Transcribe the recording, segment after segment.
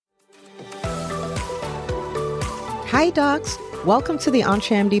Hi, docs. Welcome to the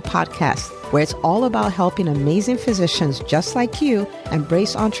EntreMD podcast, where it's all about helping amazing physicians just like you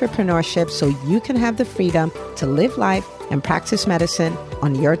embrace entrepreneurship so you can have the freedom to live life and practice medicine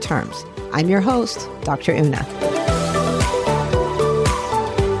on your terms. I'm your host, Dr. Una.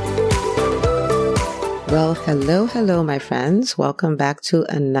 Well, hello, my friends. Welcome back to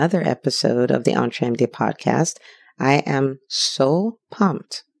another episode of the EntreMD podcast. I am so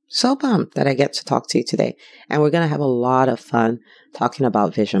pumped that I get to talk to you today. And we're going to have a lot of fun talking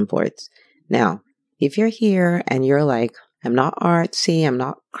about vision boards. Now, if you're here and you're like, I'm not artsy, I'm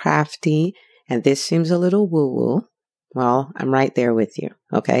not crafty, and this seems a little woo-woo, well, I'm right there with you,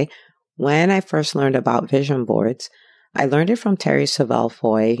 okay? When I first learned about vision boards, I learned it from Terry Savelle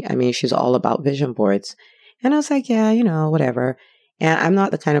Foy. I mean, she's all about vision boards. And I was like, yeah, whatever. And I'm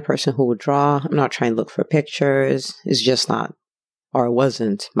not the kind of person who would draw. I'm not trying to look for pictures. It's just not, or it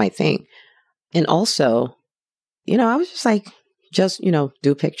wasn't my thing. And also, I was just like,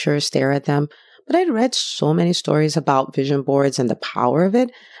 do pictures, stare at them. But I'd read so many stories about vision boards and the power of it.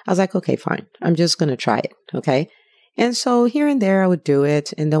 I was like, okay, fine. I'm just going to try it. Okay. And so here and there I would do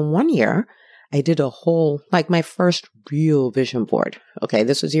it. And then one year I did a whole, my first real vision board. Okay.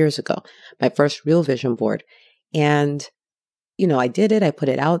 This was years ago. My first real vision board. And I did it. I put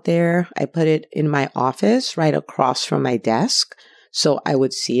it out there. I put it in my office right across from my desk. So I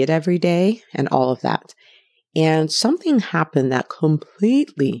would see it every day and all of that. And something happened that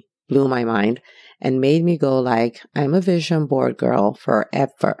completely blew my mind and made me go like, I'm a vision board girl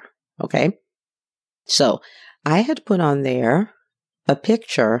forever. Okay. So I had put on there a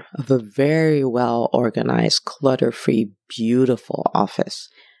picture of a very well organized, clutter-free, beautiful office.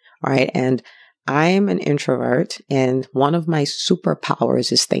 All right. And I'm an introvert, and one of my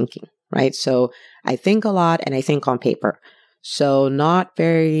superpowers is thinking, right? So I think a lot and I think on paper. So not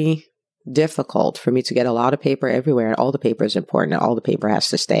very difficult for me to get a lot of paper everywhere, and all the paper is important and all the paper has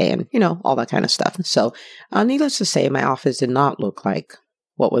to stay and, all that kind of stuff. So needless to say, my office did not look like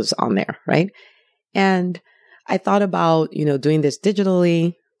what was on there, right? And I thought about, doing this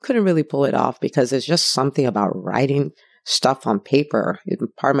digitally, couldn't really pull it off because there's just something about writing stuff on paper,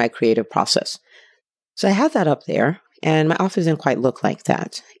 part of my creative process. So I had that up there, and my office didn't quite look like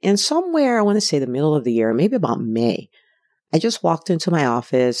that. And somewhere, I want to say the middle of the year, maybe about May, I just walked into my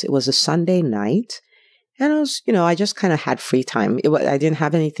office. It was a Sunday night, and I was, I just kind of had free time. I didn't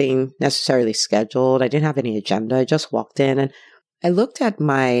have anything necessarily scheduled. I didn't have any agenda. I just walked in, and I looked at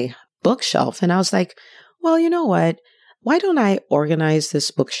my bookshelf, and I was like, well, you know what? Why don't I organize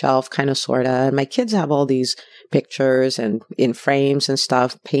this bookshelf kind of, sort of? My kids have all these pictures and in frames and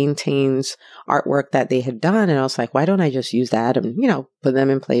stuff, paintings, artwork that they had done. And I was like, why don't I just use that and, put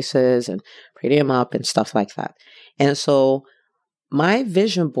them in places and pretty them up and stuff like that. And so my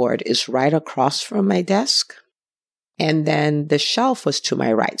vision board is right across from my desk. And then the shelf was to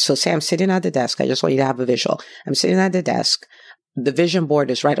my right. So say I'm sitting at the desk. I just want you to have a visual. I'm sitting at the desk. The vision board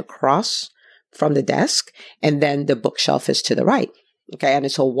is right across from the desk, and then the bookshelf is to the right. Okay. And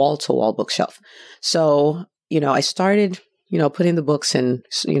it's a wall-to-wall bookshelf. So, I started, putting the books in,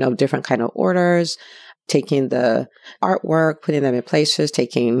 different kind of orders, taking the artwork, putting them in places,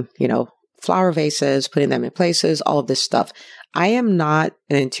 taking, flower vases, putting them in places, all of this stuff. I am not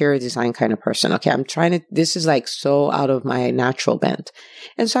an interior design kind of person. Okay. This is like so out of my natural bent.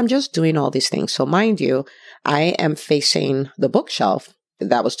 And so I'm just doing all these things. So mind you, I am facing the bookshelf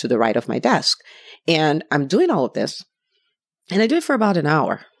that was to the right of my desk. And I'm doing all of this. And I do it for about an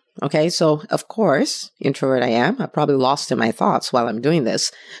hour. Okay. So of course, introvert I am, I'm probably lost in my thoughts while I'm doing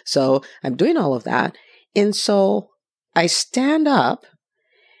this. So I'm doing all of that. And so I stand up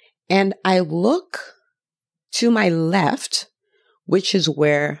and I look to my left, which is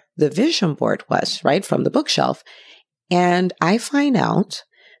where the vision board was, right? From the bookshelf. And I find out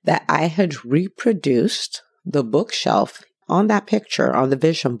that I had reproduced the bookshelf on that picture on the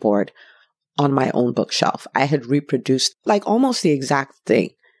vision board on my own bookshelf. I had reproduced almost the exact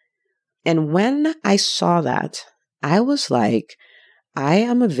thing. And when I saw that, I was like, I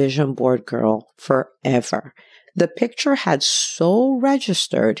am a vision board girl forever. The picture had so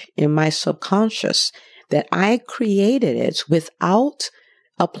registered in my subconscious that I created it without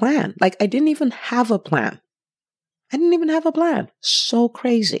a plan. I didn't even have a plan. So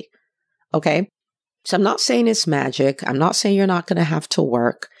crazy. Okay. So I'm not saying it's magic. I'm not saying you're not going to have to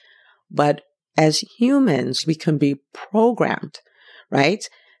work, but as humans, we can be programmed, right?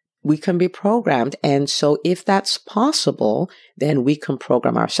 We can be programmed. And so if that's possible, then we can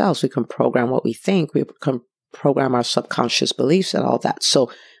program ourselves. We can program what we think. We can program our subconscious beliefs and all that.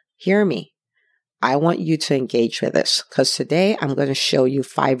 So hear me. I want you to engage with this because today I'm going to show you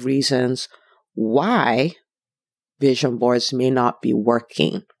 5 reasons why vision boards may not be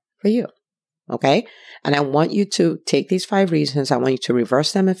working for you. Okay. And I want you to take these 5 reasons. I want you to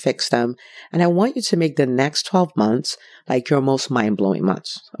reverse them and fix them. And I want you to make the next 12 months like your most mind-blowing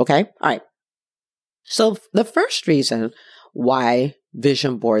months. Okay. All right. So the first reason why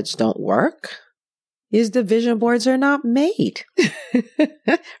vision boards don't work is the vision boards are not made,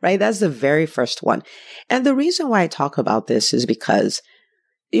 right? That's the very first one. And the reason why I talk about this is because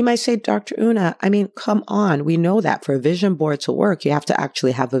you might say, Dr. Una, I mean, come on. We know that for a vision board to work, you have to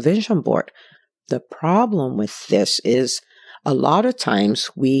actually have a vision board. The problem with this is a lot of times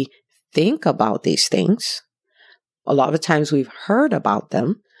we think about these things. A lot of times we've heard about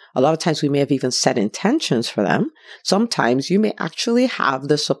them. A lot of times we may have even set intentions for them. Sometimes you may actually have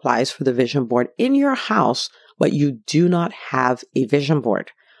the supplies for the vision board in your house, but you do not have a vision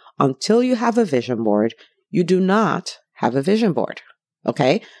board. Until you have a vision board, you do not have a vision board.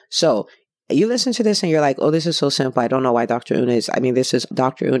 Okay? So you listen to this and you're like, oh, this is so simple. I don't know why Dr. Una this is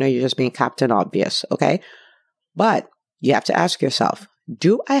Dr. Una, you're just being Captain Obvious. Okay? But you have to ask yourself,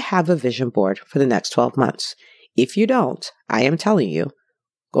 do I have a vision board for the next 12 months? If you don't, I am telling you,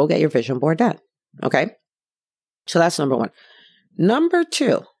 go get your vision board done. Okay? So that's number 1. Number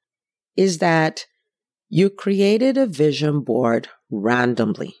 2 is that you created a vision board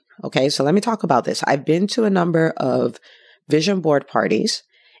randomly. Okay? So let me talk about this. I've been to a number of vision board parties,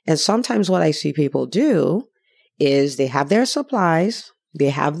 and sometimes what I see people do is they have their supplies,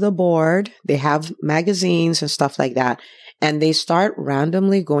 they have the board, they have magazines and stuff like that, and they start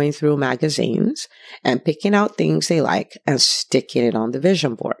randomly going through magazines and picking out things they like and sticking it on the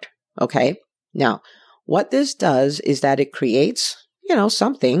vision board. Okay. Now, what this does is that it creates,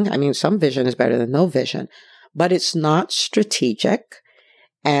 something. I mean, some vision is better than no vision, but it's not strategic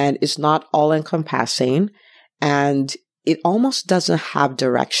and it's not all encompassing and it almost doesn't have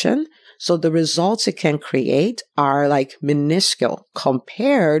direction. So the results it can create are like minuscule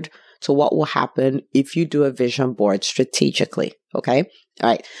compared to what will happen if you do a vision board strategically. Okay. All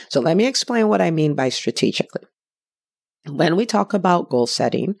right. So let me explain what I mean by strategically. When we talk about goal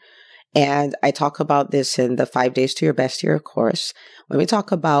setting, and I talk about this in the 5 Days to Your Best Year course, when we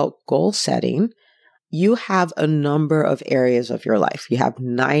talk about goal setting, you have a number of areas of your life. You have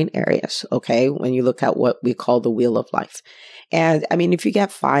 9 areas. Okay. When you look at what we call the wheel of life. And I mean, if you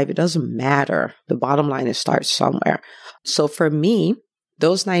get 5, it doesn't matter. The bottom line is start somewhere. So for me,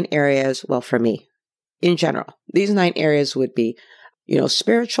 those 9 areas, well, for me, in general, these 9 areas would be,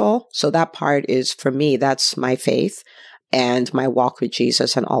 spiritual. So that part is, for me, that's my faith and my walk with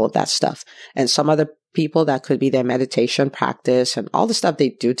Jesus and all of that stuff. And some other people, that could be their meditation practice and all the stuff they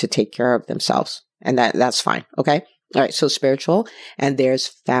do to take care of themselves. And that's fine. Okay. All right. So spiritual, and there's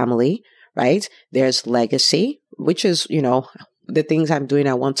family, right? There's legacy, which is, the things I'm doing,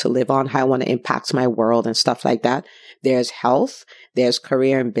 I want to live on, how I want to impact my world and stuff like that. There's health, there's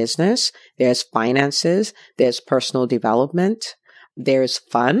career and business, there's finances, there's personal development, there's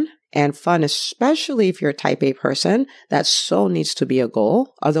fun. And fun, especially if you're a type A person, that so needs to be a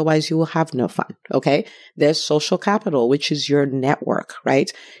goal. Otherwise, you will have no fun. Okay. There's social capital, which is your network, right?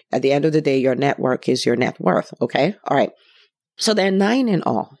 At the end of the day, your network is your net worth. Okay. All right. So there are 9 in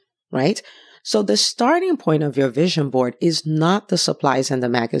all, right? So the starting point of your vision board is not the supplies and the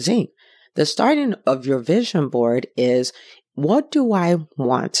magazine. The starting of your vision board is, what do I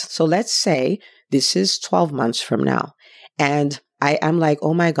want? So let's say this is 12 months from now. And I am like,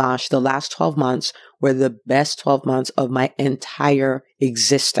 oh my gosh, the last 12 months were the best 12 months of my entire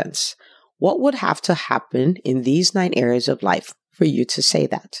existence. What would have to happen in these 9 areas of life for you to say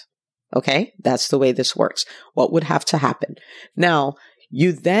that? Okay, that's the way this works. What would have to happen? Now,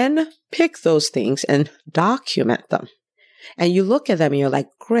 you then pick those things and document them. And you look at them and you're like,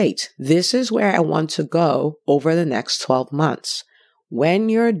 great, this is where I want to go over the next 12 months. When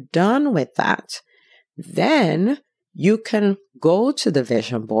you're done with that, then you can go to the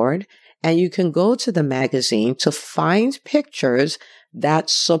vision board and you can go to the magazine to find pictures that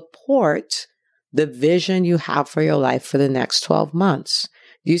support the vision you have for your life for the next 12 months.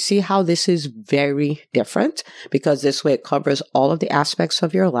 Do you see how this is very different? Because this way it covers all of the aspects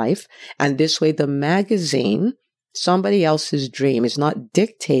of your life. And this way the magazine, somebody else's dream, is not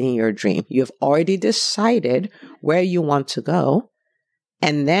dictating your dream. You've already decided where you want to go.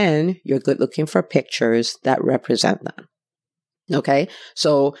 And then you're good looking for pictures that represent them. Okay.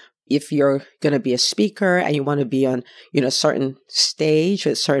 So if you're going to be a speaker and you want to be on, a certain stage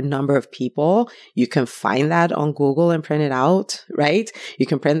with a certain number of people, you can find that on Google and print it out, right? You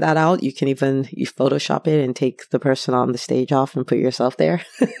can print that out. You can even Photoshop it and take the person on the stage off and put yourself there.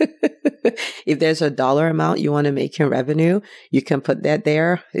 If there's a dollar amount you want to make in revenue, you can put that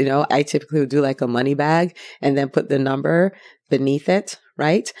there. I typically would do like a money bag and then put the number beneath it,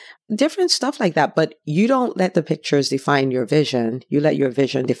 right? Different stuff like that. But you don't let the pictures define your vision. You let your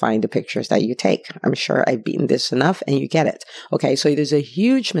vision define the pictures that you take. I'm sure I've beaten this enough and you get it. Okay. So it is a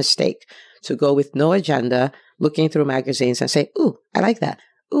huge mistake to go with no agenda, looking through magazines and say, ooh, I like that.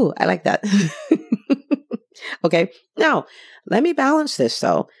 Ooh, I like that. Okay. Now, let me balance this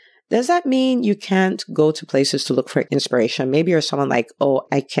though. Does that mean you can't go to places to look for inspiration? Maybe you're someone like, oh,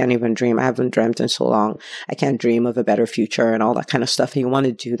 I can't even dream. I haven't dreamt in so long. I can't dream of a better future and all that kind of stuff. And you want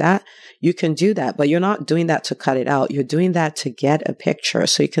to do that? You can do that, but you're not doing that to cut it out. You're doing that to get a picture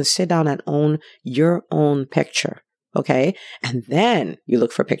so you can sit down and own your own picture. Okay. And then you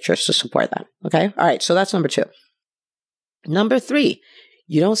look for pictures to support that. Okay. All right. So that's number 2. Number 3,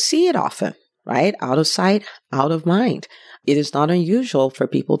 you don't see it often, right? Out of sight, out of mind. It is not unusual for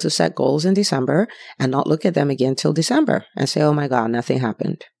people to set goals in December and not look at them again till December and say, oh my God, nothing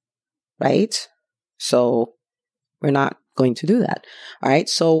happened, right? So we're not going to do that. All right.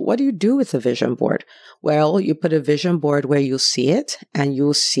 So what do you do with a vision board? Well, you put a vision board where you'll see it and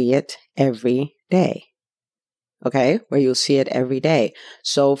you'll see it every day. Okay. Where you'll see it every day.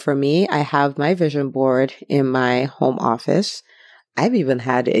 So for me, I have my vision board in my home office. I've even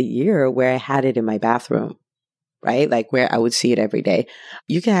had a year where I had it in my bathroom. Right? Like where I would see it every day.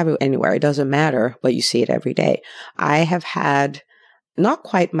 You can have it anywhere. It doesn't matter, but you see it every day. I have had not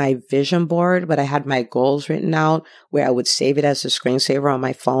quite my vision board, but I had my goals written out where I would save it as a screensaver on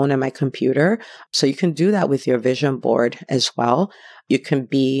my phone and my computer. So you can do that with your vision board as well. You can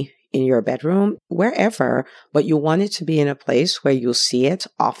be in your bedroom, wherever, but you want it to be in a place where you'll see it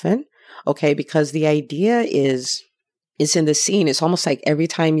often. Okay. Because the idea is, it's in the scene. It's almost like every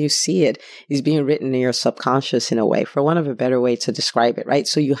time you see it, it's being written in your subconscious in a way, for one of a better way to describe it, right?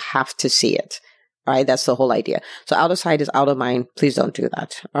 So you have to see it, right? That's the whole idea. So out of sight is out of mind. Please don't do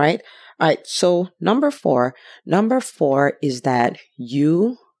that. All right. All right. So number 4 is that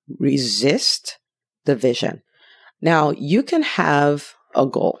you resist the vision. Now you can have a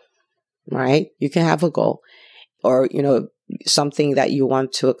goal, right? You can have a goal or, something that you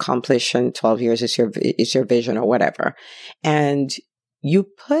want to accomplish in 12 years is your vision or whatever. And you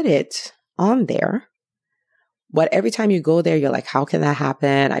put it on there. But every time you go there, you're like, how can that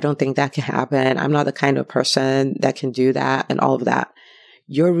happen? I don't think that can happen. I'm not the kind of person that can do that and all of that.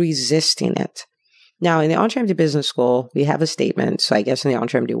 You're resisting it. Now, in the EntreMD Business School, we have a statement. So I guess in the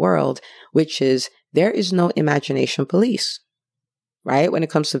EntreMD world, which is there is no imagination police, right? When it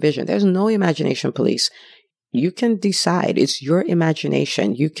comes to vision, there's no imagination police. You can decide. It's your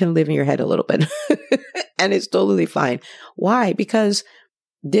imagination. You can live in your head a little bit and it's totally fine. Why? Because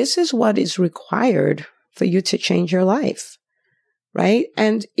this is what is required for you to change your life, right?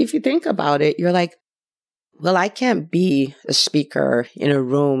 And if you think about it, you're like, well, I can't be a speaker in a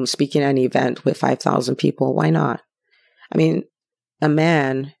room speaking at an event with 5,000 people. Why not? I mean, a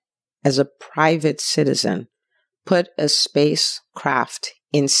man as a private citizen put a spacecraft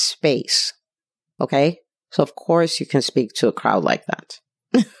in space. Okay. So of course you can speak to a crowd like that.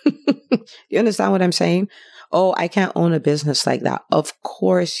 You understand what I'm saying? Oh, I can't own a business like that. Of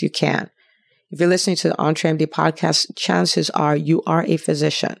course you can. If you're listening to the EntreMD podcast, chances are you are a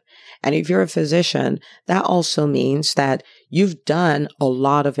physician. And if you're a physician, that also means that you've done a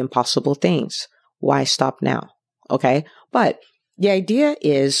lot of impossible things. Why stop now? Okay. But the idea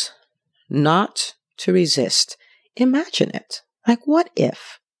is not to resist. Imagine it. Like, what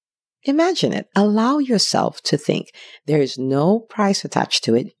if? Imagine it. Allow yourself to think. There is no price attached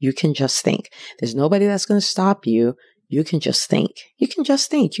to it. You can just think. There's nobody that's going to stop you. You can just think. You can just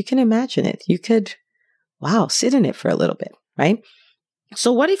think. You can imagine it. You could, sit in it for a little bit, right?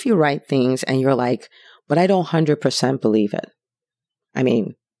 So what if you write things and you're like, but I don't 100% believe it? I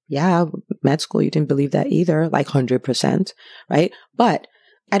mean, yeah, med school, you didn't believe that either, like 100%, right? But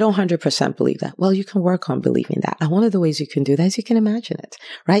I don't 100% believe that. Well, you can work on believing that. And one of the ways you can do that is you can imagine it,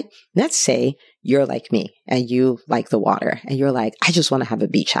 right? Let's say you're like me and you like the water and you're like, I just want to have a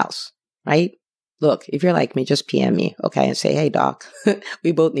beach house, right? Look, if you're like me, just PM me, okay? And say, hey, doc,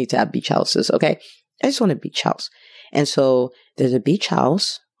 we both need to have beach houses, okay? I just want a beach house. And so there's a beach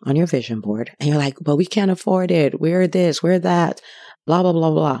house on your vision board and you're like, but we can't afford it. We're this, we're that, blah, blah,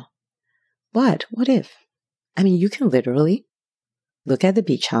 blah, blah. But what if? I mean, you can literally look at the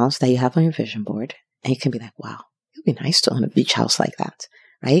beach house that you have on your vision board and you can be like, wow, it would be nice to own a beach house like that,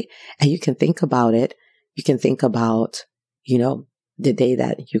 right? And you can think about it. You can think about, the day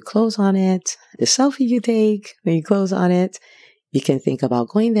that you close on it, the selfie you take when you close on it. You can think about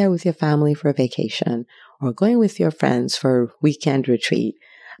going there with your family for a vacation or going with your friends for a weekend retreat.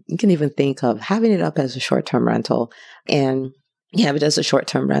 You can even think of having it up as a short-term rental, and you have it as a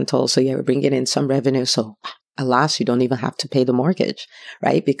short-term rental. So you're bringing in some revenue. So alas, you don't even have to pay the mortgage,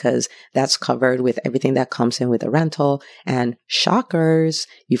 right? Because that's covered with everything that comes in with a rental. And shockers,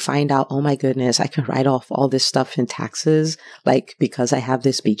 you find out, oh my goodness, I can write off all this stuff in taxes, like because I have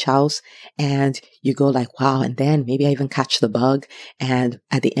this beach house. And you go like, wow. And then maybe I even catch the bug. And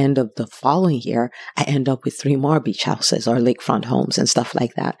at the end of the following year, I end up with 3 more beach houses or lakefront homes and stuff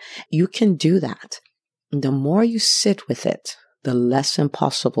like that. You can do that. The more you sit with it, the less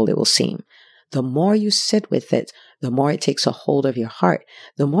impossible it will seem. The more you sit with it, the more it takes a hold of your heart.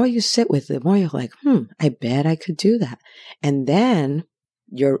 The more you sit with it, the more you're like, I bet I could do that. And then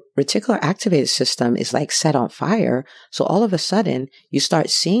your reticular activated system is like set on fire. So all of a sudden, you start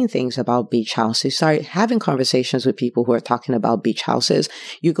seeing things about beach houses. You start having conversations with people who are talking about beach houses.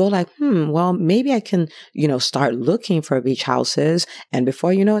 You go like, well, maybe I can, start looking for beach houses. And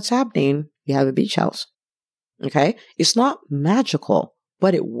before you know it's happening, you have a beach house. Okay? It's not magical,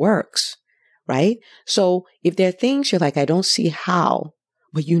 but it works. Right? So if there are things you're like, I don't see how,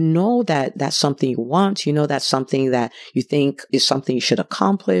 but you know that that's something you want, that's something that you think is something you should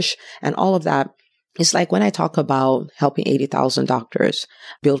accomplish, and all of that. It's like when I talk about helping 80,000 doctors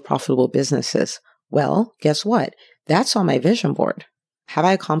build profitable businesses. Well, guess what? That's on my vision board. Have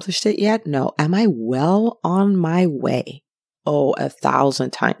I accomplished it yet? No. Am I well on my way? Oh,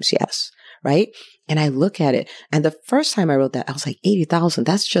 1,000 times yes. Right? And I look at it. And the first time I wrote that, I was like, 80,000.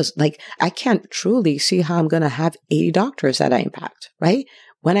 That's just like, I can't truly see how I'm going to have 80 doctors that I impact, right?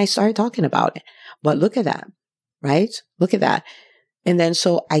 When I started talking about it. But look at that, right? Look at that. And then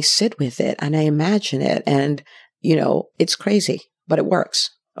so I sit with it and I imagine it, and, it's crazy, but it works.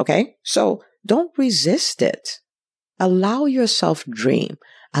 Okay. So don't resist it. Allow yourself dream.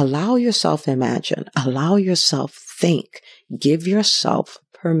 Allow yourself imagine. Allow yourself think. Give yourself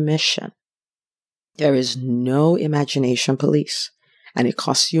permission. There is no imagination police, and it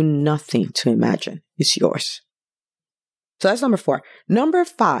costs you nothing to imagine. It's yours. So that's number 4. Number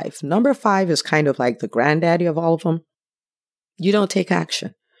 5. Number 5 is kind of like the granddaddy of all of them. You don't take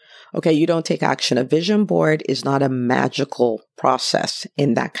action. Okay, you don't take action. A vision board is not a magical process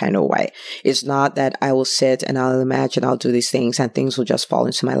in that kind of way. It's not that I will sit and I'll imagine I'll do these things and things will just fall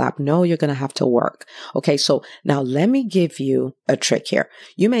into my lap. No, you're going to have to work. Okay, so now let me give you a trick here.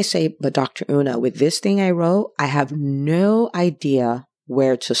 You may say, but Dr. Una, with this thing I wrote, I have no idea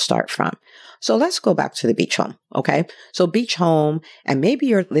where to start from. So let's go back to the beach home. Okay, so beach home, and maybe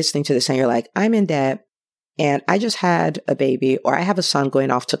you're listening to this and you're like, I'm in debt. And I just had a baby, or I have a son going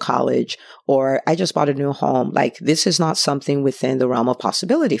off to college, or I just bought a new home. Like, this is not something within the realm of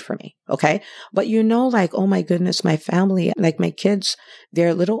possibility for me. Okay. But like, oh my goodness, my family, like my kids, they're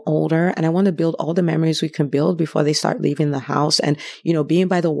a little older, and I want to build all the memories we can build before they start leaving the house. And, being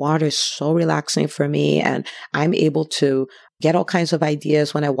by the water is so relaxing for me. And I'm able to get all kinds of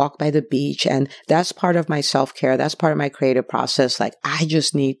ideas when I walk by the beach. And that's part of my self-care. That's part of my creative process. Like, I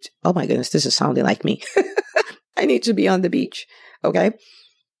just need, oh my goodness, this is sounding like me. I need to be on the beach. Okay.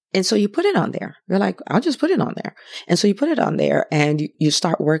 And so you put it on there. You're like, I'll just put it on there. And so you put it on there and you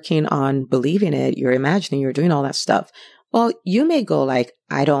start working on believing it. You're imagining, you're doing all that stuff. Well, you may go like,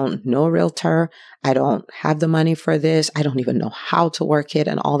 I don't know a realtor. I don't have the money for this. I don't even know how to work it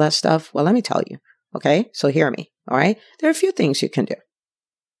and all that stuff. Well, let me tell you. Okay. So hear me. All right. There are a few things you can do.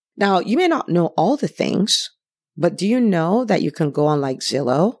 Now, you may not know all the things, but do you know that you can go on like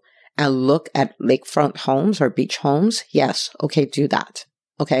Zillow and look at lakefront homes or beach homes? Yes. Okay. Do that.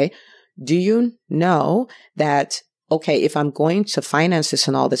 Okay. Do you know that, okay, if I'm going to finance this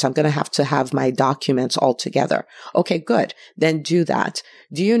and all this, I'm going to have my documents all together. Okay, good. Then do that.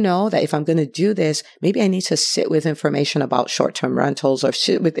 Do you know that if I'm going to do this, maybe I need to sit with information about short-term rentals or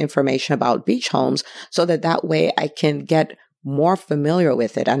sit with information about beach homes so that way I can get more familiar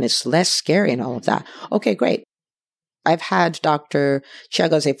with it and it's less scary and all of that. Okay, great. I've had Dr.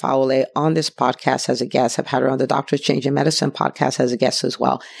 Chiagoze Faule on this podcast as a guest. I've had her on the Doctors Changing Medicine podcast as a guest as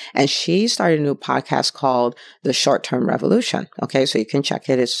well. And she started a new podcast called The Short-Term Revolution. Okay, so you can check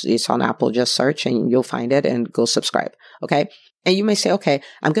it. It's on Apple. Just search and you'll find it and go subscribe. Okay. And you may say, okay,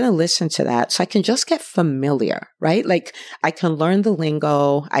 I'm going to listen to that so I can just get familiar, right? Like I can learn the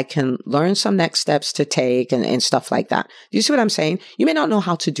lingo. I can learn some next steps to take and stuff like that. Do you see what I'm saying? You may not know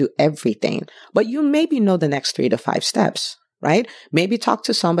how to do everything, but you maybe know the next 3 to 5 steps, right? Maybe talk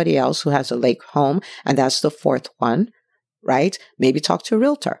to somebody else who has a lake home, and that's the 4th one. right? Maybe talk to a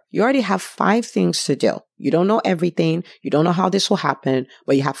realtor. You already have 5 things to do. You don't know everything. You don't know how this will happen,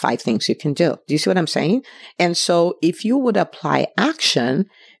 but you have 5 things you can do. Do you see what I'm saying? And so if you would apply action,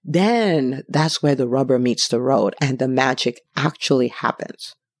 then that's where the rubber meets the road and the magic actually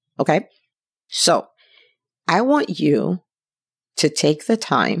happens. Okay? So I want you to take the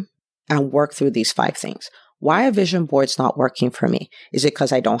time and work through these 5 things. Why are vision boards not working for me? Is it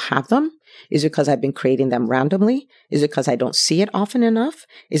because I don't have them? Is it because I've been creating them randomly? Is it because I don't see it often enough?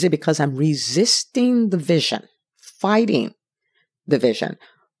 Is it because I'm resisting the vision, fighting the vision?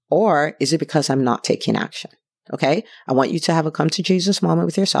 Or is it because I'm not taking action? Okay. I want you to have a come to Jesus moment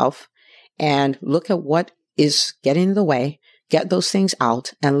with yourself and look at what is getting in the way, get those things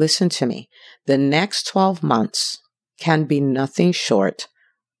out, and listen to me. The next 12 months can be nothing short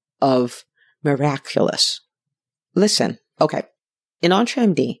of miraculous. Listen. Okay. In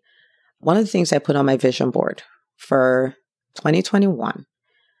EntreMD, one of the things I put on my vision board for 2021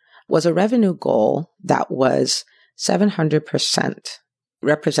 was a revenue goal that was 700%,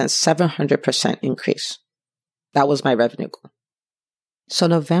 represents 700% increase. That was my revenue goal. So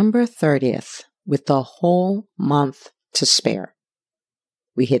November 30th, with the whole month to spare,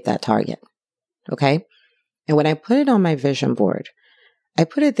 we hit that target. Okay. And when I put it on my vision board, I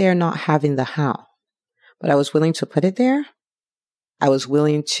put it there not having the how, but I was willing to put it there. I was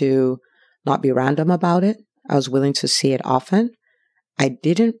willing to not be random about it. I was willing to see it often. I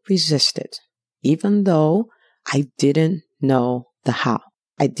didn't resist it, even though I didn't know the how.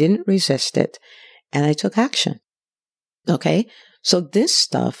 I didn't resist it, and I took action. Okay? So this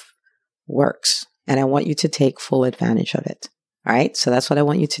stuff works, and I want you to take full advantage of it. All right? So that's what I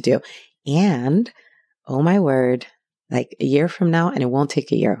want you to do. And, oh my word, like a year from now, and it won't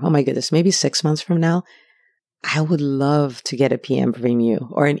take a year. Oh my goodness, maybe 6 months from now, I would love to get a PM from you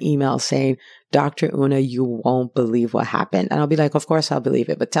or an email saying, Dr. Una, you won't believe what happened. And I'll be like, of course I'll believe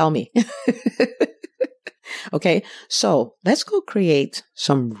it, but tell me. Okay. So let's go create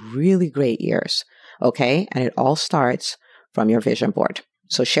some really great years. Okay. And it all starts from your vision board.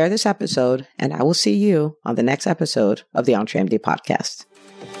 So share this episode and I will see you on the next episode of the EntreMD podcast.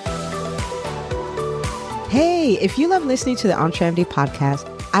 Hey, if you love listening to the EntreMD podcast,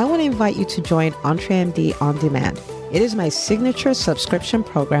 I want to invite you to join EntreMD On Demand. It is my signature subscription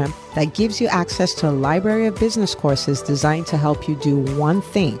program that gives you access to a library of business courses designed to help you do one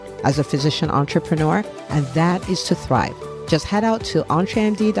thing as a physician entrepreneur, and that is to thrive. Just head out to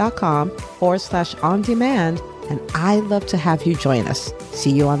entremd.com/on-demand, and I'd love to have you join us.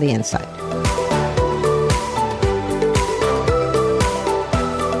 See you on the inside.